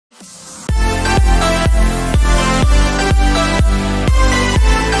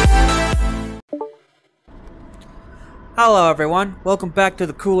Hello everyone, welcome back to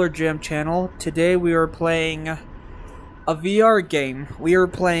the Cooler Jam channel. Today we are playing a VR game. We are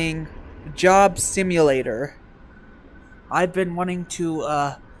playing Job Simulator. I've been wanting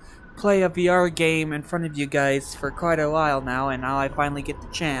to play a VR game in front of you guys for quite a while now, and now I finally get the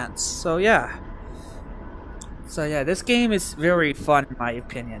chance. So yeah, this game is very fun in my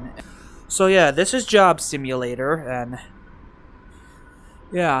opinion. So yeah, this is Job Simulator, and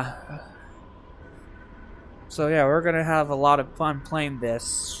yeah. So yeah, we're gonna have a lot of fun playing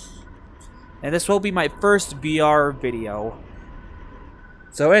this. And this will be my first VR video.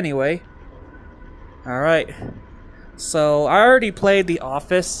 So anyway. Alright. So I already played The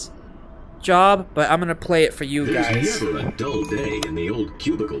Office Job, but I'm gonna play it for you guys. There's never a dull day in the old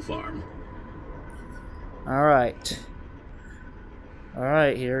cubicle farm. Alright.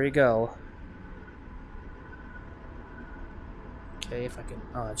 Alright, here we go. Okay, if I can...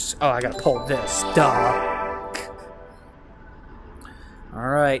 Oh, I gotta pull this. Duh.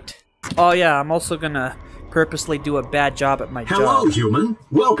 Alright. Oh yeah, I'm also gonna purposely do a bad job at my job. Hello, human.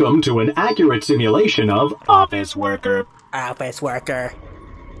 Welcome to an accurate simulation of Office Worker. Office Worker.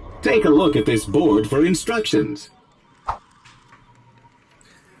 Take a look at this board for instructions.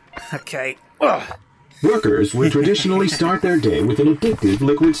 Okay. Ugh. Workers would traditionally start their day with an addictive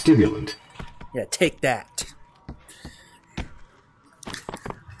liquid stimulant. Yeah, take that.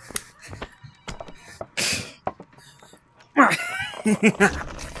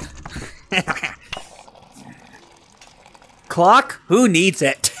 Clock? Who needs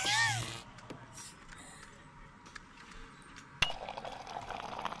it?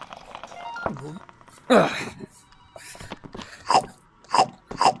 Ugh.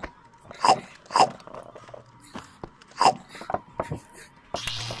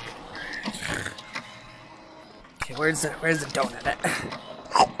 Okay, where's the donut at?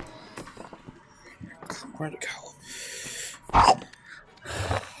 Where'd it go?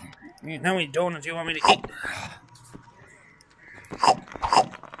 How many donuts do you want me to eat?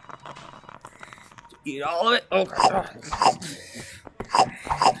 Eat all of it? Okay.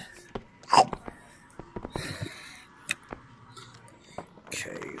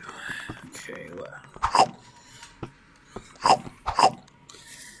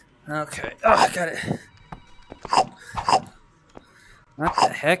 Okay. Oh, I got it. What the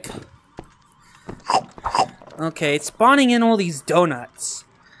heck? Okay, it's spawning in all these donuts.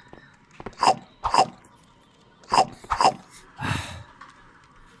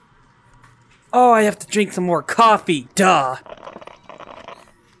 Oh, I have to drink some more coffee. Duh.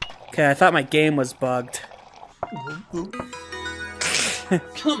 Okay, I thought my game was bugged.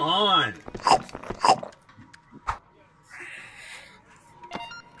 Come on!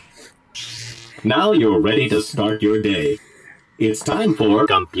 Now you're ready to start your day. It's time for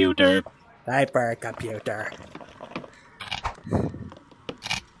computer. Hyper computer.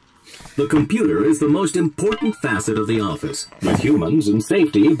 The computer is the most important facet of the office, with humans and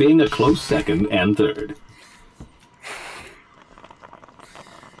safety being a close second and third.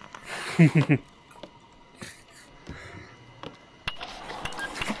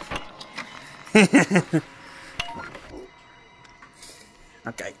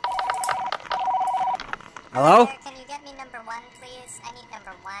 Okay. Hello? Sir, can you get me number 1, please? I need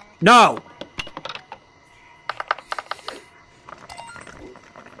number 1. No!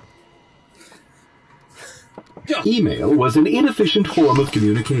 Email was an inefficient form of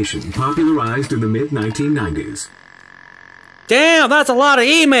communication popularized in the mid-1990s. Damn, that's a lot of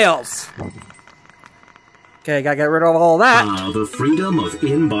emails! Okay, gotta get rid of all that. Ah, the freedom of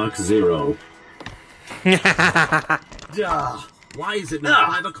Inbox Zero. Duh. Why is it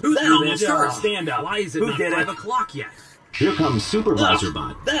not 5 o'clock? That almost hurt. Stand up. Why is it not 5 o'clock yet? Here comes Supervisor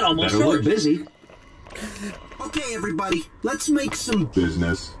Bot. That almost Better hurt. look busy. Okay, everybody, let's make some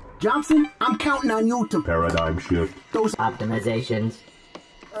business. Johnson, I'm counting on you to Paradigm shift. those Optimizations.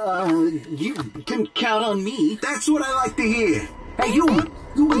 you can count on me. That's what I like to hear. Hey, human,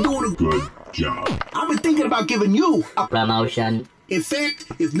 you've been doing a Good job. I've been thinking about giving you a Promotion. In fact,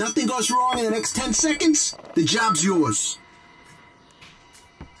 if nothing goes wrong in the next 10 seconds, the job's yours.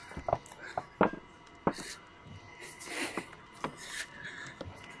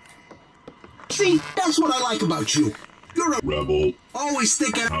 See, that's what I like about you. You're a Rebel. always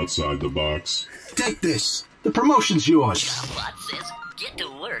thinking Outside the box. Take this. The promotion's yours. Bot says, get to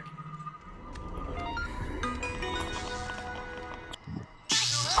work.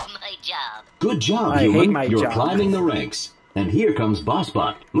 My job. Good job, I hate human. my You're job. climbing the ranks. And here comes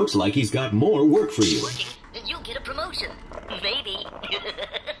BossBot. Looks like he's got more work for you. Working, and you'll get a promotion. Maybe.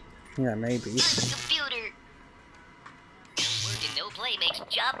 Yeah, maybe. Computer. No work and no play makes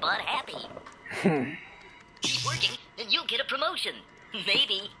JobBot happy. Keep working, and you'll get a promotion.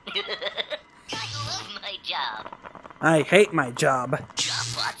 Maybe. I love my job. I hate my job.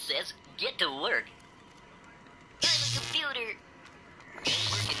 JobBot says, get to work. I'm a computer. No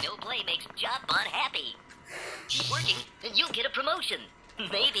work and no play makes JobBot happy. Keep working, and you'll get a promotion.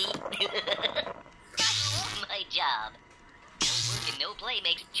 Maybe. I love my job. No work and no play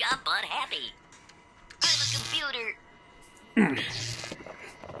makes JobBot happy. I'm a computer.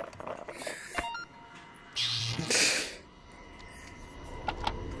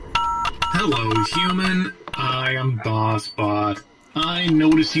 Hello, human. I am BossBot. I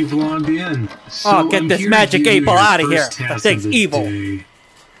notice you've logged in. So Get I'm this here magic to give you 8-ball your out of here. first That task thing's of the evil. day.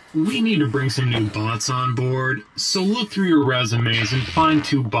 We need to bring some new bots on board, so look through your resumes and find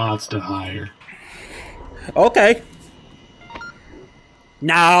 2 bots to hire. Okay.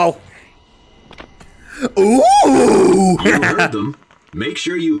 Now. Ooh! You heard them. Make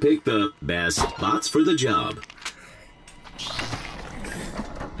sure you pick the best bots for the job.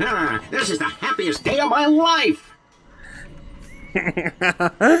 Ah, this is the happiest day of my life.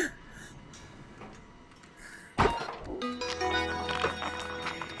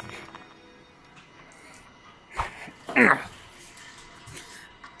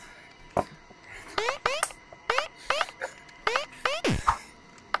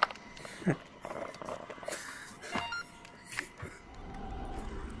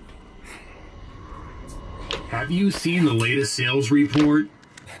 Have you seen the latest sales report?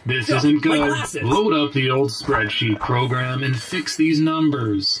 This Yeah, isn't my good. glasses. Load up the old spreadsheet program and fix these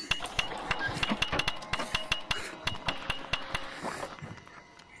numbers.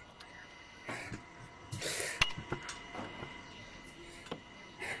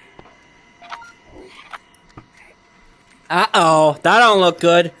 Uh-oh, that don't look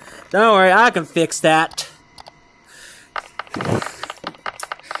good. Don't worry, I can fix that.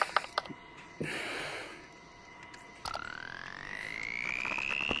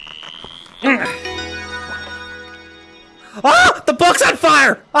 Ah! The book's on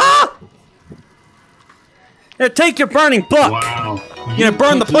fire! Ah! Here, take your burning book! Wow. You're gonna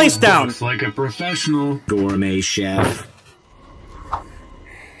burn the cook place those down. books like a professional. Gourmet chef.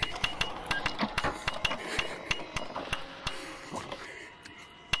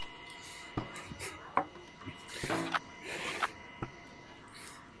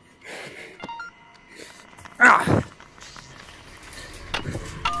 Ah!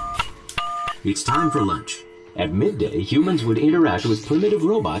 It's time for lunch. At midday, humans would interact with primitive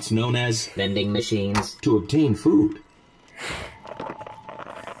robots known as Vending machines. to obtain food.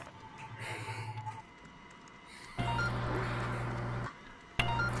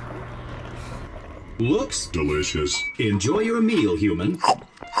 Looks Delicious. Enjoy your meal, human.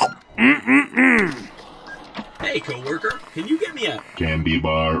 Hey, coworker, can you get me a... Candy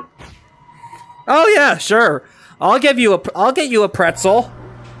bar. Oh yeah, sure. I'll get you a pretzel.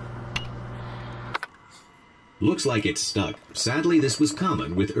 Looks like it's stuck. Sadly, this was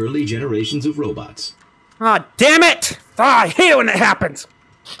common with early generations of robots. Ah, damn it! Ah, I hate it when it happens.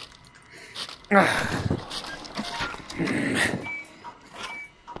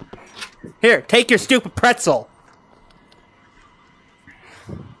 Here, take your stupid pretzel.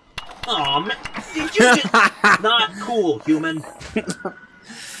 Aw, man, did you just... Not cool, human.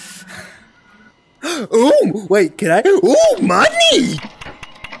 Ooh, wait, can I? Ooh, money!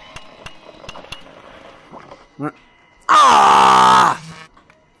 Ah!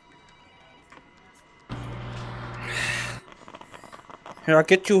 Here, I'll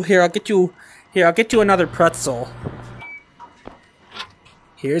get you another pretzel.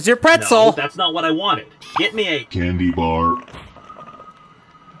 Here's your pretzel. No, that's not what I wanted. Get me a... Candy bar.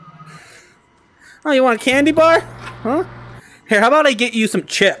 Oh, you want a candy bar? Huh? Here, how about I get you some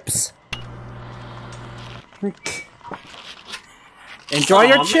chips? Enjoy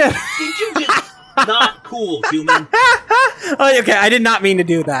your Aw, chips. man, did you just... Not cool, human. Oh, okay, I did not mean to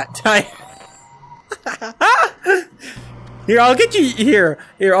do that. Here, I'll get you here.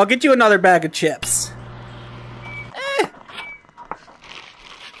 Here, I'll get you another bag of chips.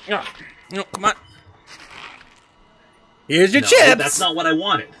 No, come on. Here's your No, chips. that's not what I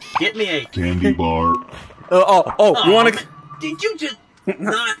wanted. Get me a... Candy bar. Oh, you Aw, want man, did you just...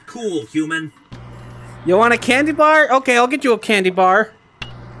 Not cool, human. You want a candy bar? Okay, I'll get you a candy bar.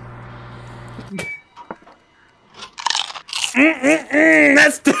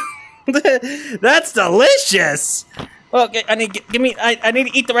 That's delicious. Okay, I need I need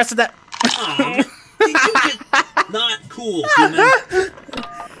to eat the rest of that. Aw, man, did you just... Not cool, human.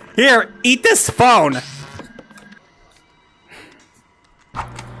 Here, eat this phone.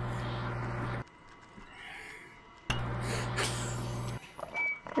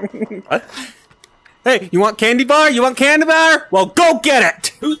 Hey, you want candy bar? You want candy bar? Well, go get it!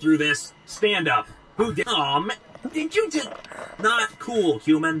 Who threw this? Stand up. Who did? Aw, man. Did you just... Not cool,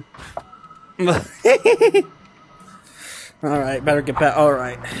 human. Alright, better get back.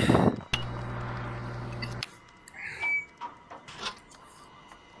 Alright.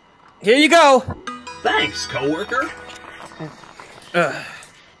 Here you go! Thanks, coworker.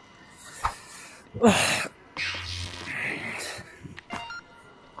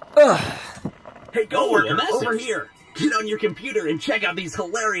 Hey, coworker, over here. Get on your computer and check out these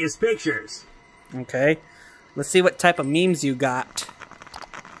hilarious pictures. Okay. Let's see what type of memes you got.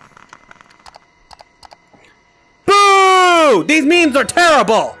 Boo! These memes are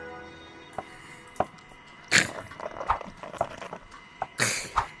terrible!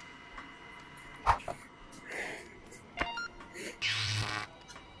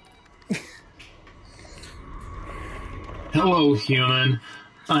 Hello, human.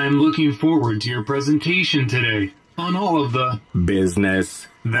 I'm looking forward to your presentation today on all of the Business.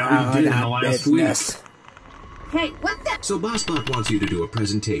 that we did in the last week. Hey, what the? So BossBot wants you to do a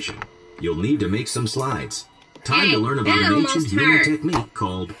presentation. You'll need to make some slides. Time Hey, to learn about that an almost ancient human hurt. technique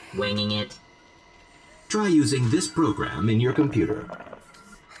called Winging it. try using this program in your computer.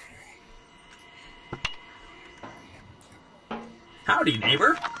 Howdy,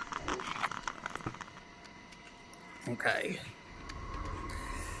 neighbor. Okay.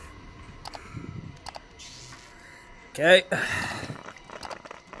 Okay.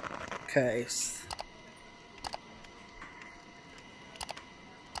 Okay.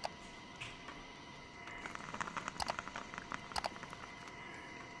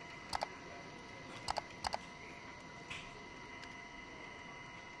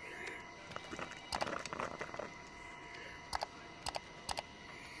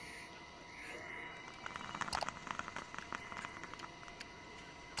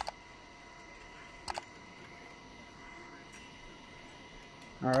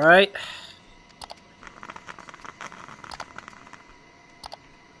 All right.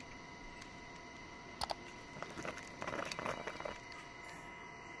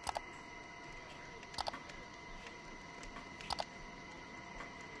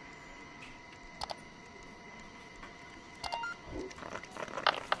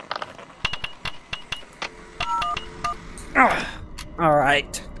 All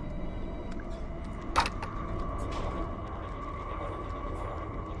right.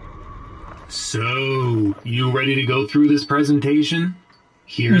 So, you ready to go through this presentation?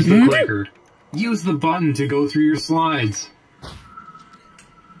 Here's the clicker. Use the button to go through your slides.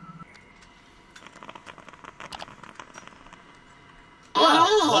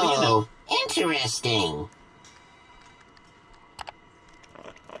 Well, what do you know? Interesting.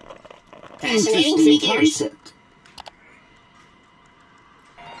 Fascinating figures.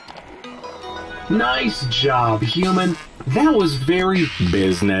 Nice job, human. That was very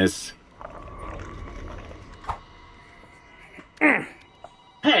Business.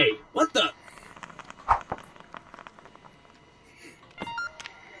 Hey, what the...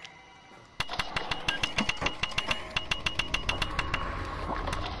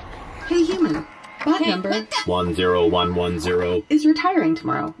 Hey, human. Bot number 10110. is retiring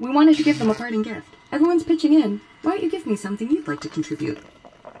tomorrow. We wanted to give them a parting gift. Everyone's pitching in. Why don't you give me something you'd like to contribute?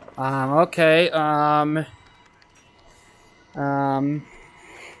 Okay, all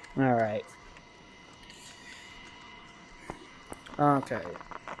right. Okay.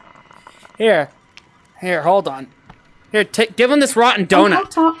 Here, hold on. Here, give them this rotten Oh, how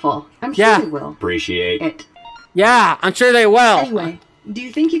donut. thoughtful. I'm sure Yeah. they will. Appreciate. It. Yeah, I'm sure they will. Anyway, do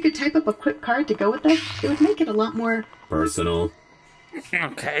you think you could type up a quick card to go with this? It would make it a lot more... Personal.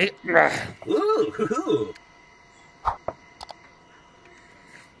 Okay. Ooh, hoo-hoo.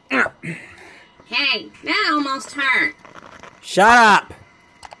 Hey, that almost hurt. Shut up.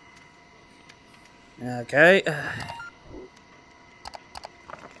 Okay.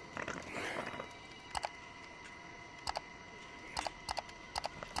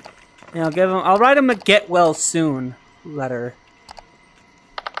 Yeah, I'll write him a get well soon letter.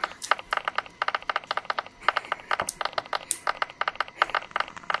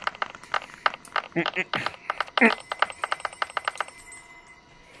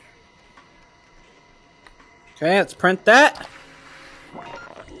 Okay, let's print that.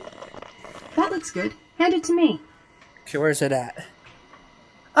 That looks good. Hand it to me. Okay, where's it at?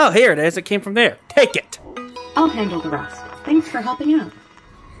 Oh, here it is. It came from there. Take it. I'll handle the rest. Thanks for helping out.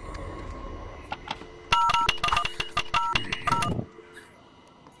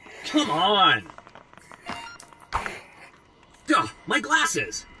 Come on. Ugh, my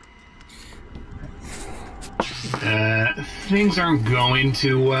glasses. Things aren't going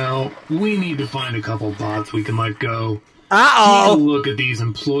too well. We need to find a couple bots we can let go. Uh-oh! Take a look at these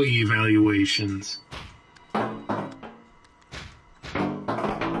employee evaluations.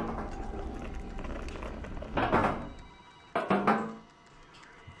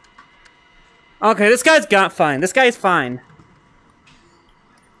 Okay, this guy's got fine. This guy's fine.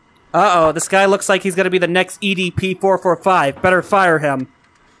 Uh-oh, this guy looks like he's gonna be the next EDP 445. Better fire him.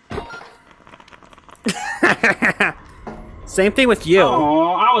 Same thing with you.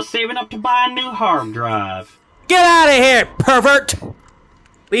 Oh, I was saving up to buy a new hard drive. Get out of here, pervert!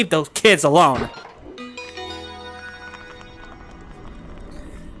 Leave those kids alone.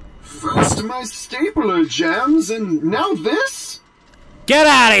 First my stapler jams, and now this? Get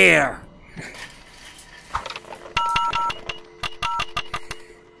out of here!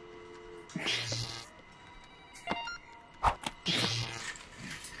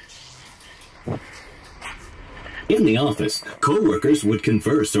 In the office, co-workers would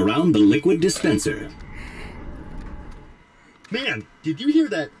converse around the liquid dispenser. Man, did you hear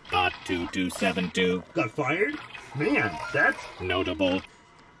that? Bot 2272 got fired? Man, that's notable.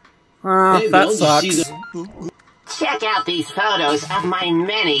 That sucks. Check out these photos of my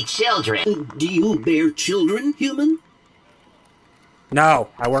many children. Do you bear children, human? No,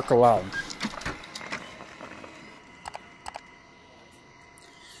 I work alone.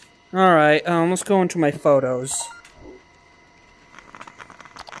 Alright, let's go into my photos.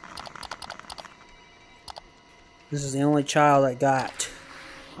 This is the only child I got.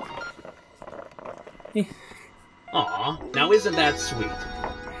 Aw, now isn't that sweet?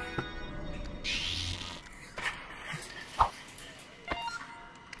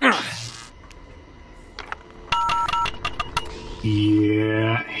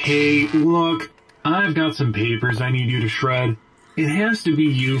 Yeah, hey, look, I've got some papers I need you to shred. It has to be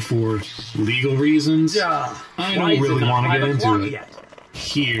you for legal reasons. I don't really want to get into it.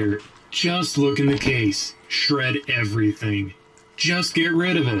 Here, just look in the case. Shred everything. Just get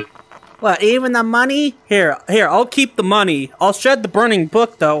rid of it. What, even the money? Here, I'll keep the money. I'll shred the burning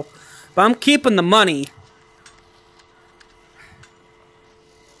book, though. But I'm keeping the money.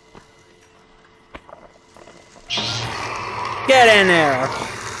 Get in there!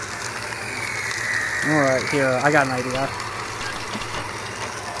 Alright, here, I got an idea.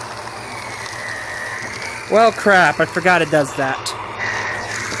 Well, crap, I forgot it does that.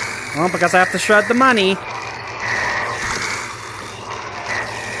 Well, because I have to shred the money.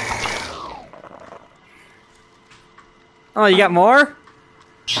 Oh, you got more?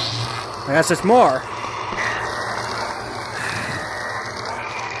 I guess there's more.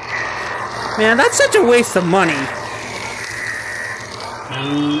 Man, that's such a waste of money.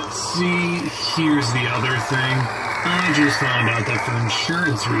 See, here's the other thing. I just found out that for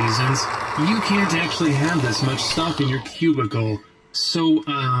insurance reasons, you can't actually have this much stuff in your cubicle. So,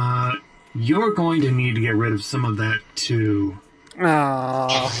 you're going to need to get rid of some of that, too.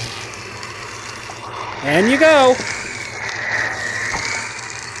 Aww. And you go!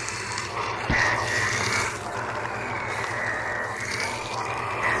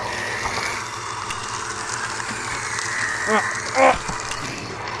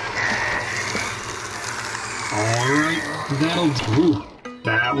 Alright,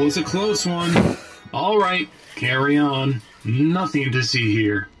 that was a close one. Alright, carry on. Nothing to see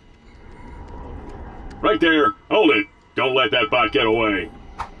here. Right there. Hold it. Don't let that bot get away.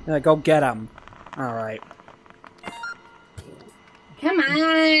 Yeah, go get him. Alright. Come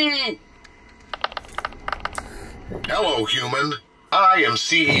on! Hello, human. I am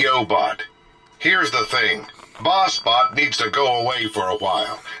CEO Bot. Here's the thing. Boss Bot needs to go away for a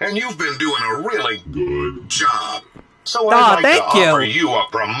while, and you've been doing a really good job. So I'd like to offer you a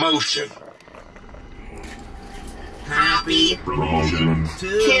promotion. Happy Promotion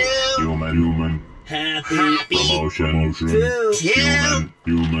to human. happy Promotion to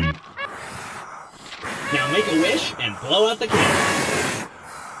human. Now make a wish and blow out the candle.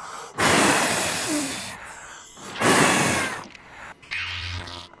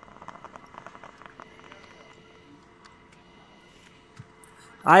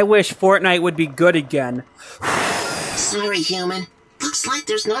 I wish Fortnite would be good again. Sorry, human. Looks like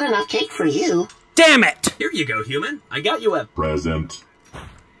there's not enough cake for you. Damn it! Here you go, human. I got you a Present.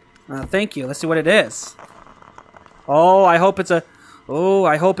 Thank you. Let's see what it is. Oh, I hope it's a... Oh,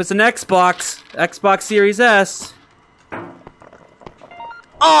 I hope it's an Xbox. Xbox Series S.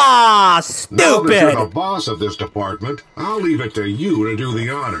 Ah, stupid! Now that you're the boss of this department, I'll leave it to you to do the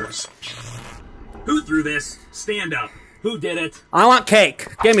honors. Who threw this? Stand up. Who did it? I want cake.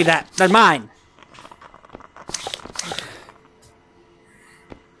 Give me that. They're mine.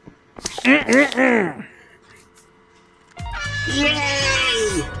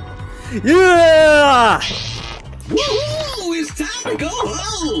 Yay! Yeah! Woohoo! It's time to go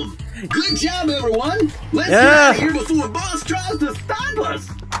home! Good job, everyone! Let's get Yeah. out of here before Boss tries to stop us!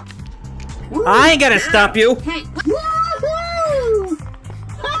 Woo! I ain't gonna stop you! Hey, what? Woohoo!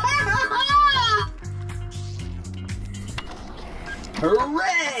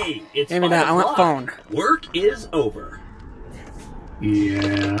 Hooray! It's Give me 5 that, I want o'clock. phone. Work is over.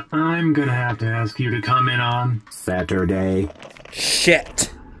 Yeah, I'm gonna have to ask you to come in on Saturday.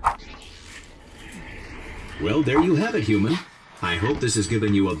 Shit. Well, there you have it, human. I hope this has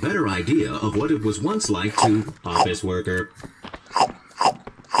given you a better idea of what it was once like to office worker.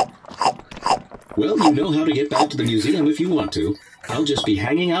 Well, you know how to get back to the museum if you want to. I'll just be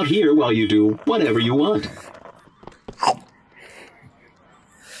hanging out here while you do whatever you want.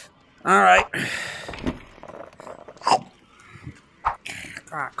 Alright.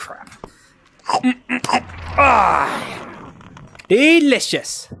 Ah, crap. Ah,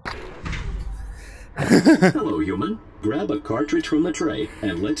 delicious. Hello, human. Grab a cartridge from the tray,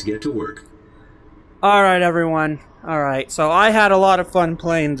 and let's get to work. Alright, everyone. Alright, so I had a lot of fun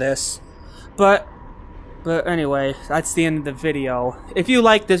playing this. But anyway, that's the end of the video. If you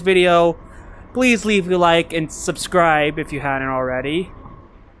like this video, please leave a like and subscribe if you hadn't already.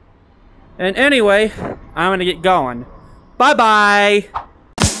 And anyway, I'm gonna get going. Bye-bye!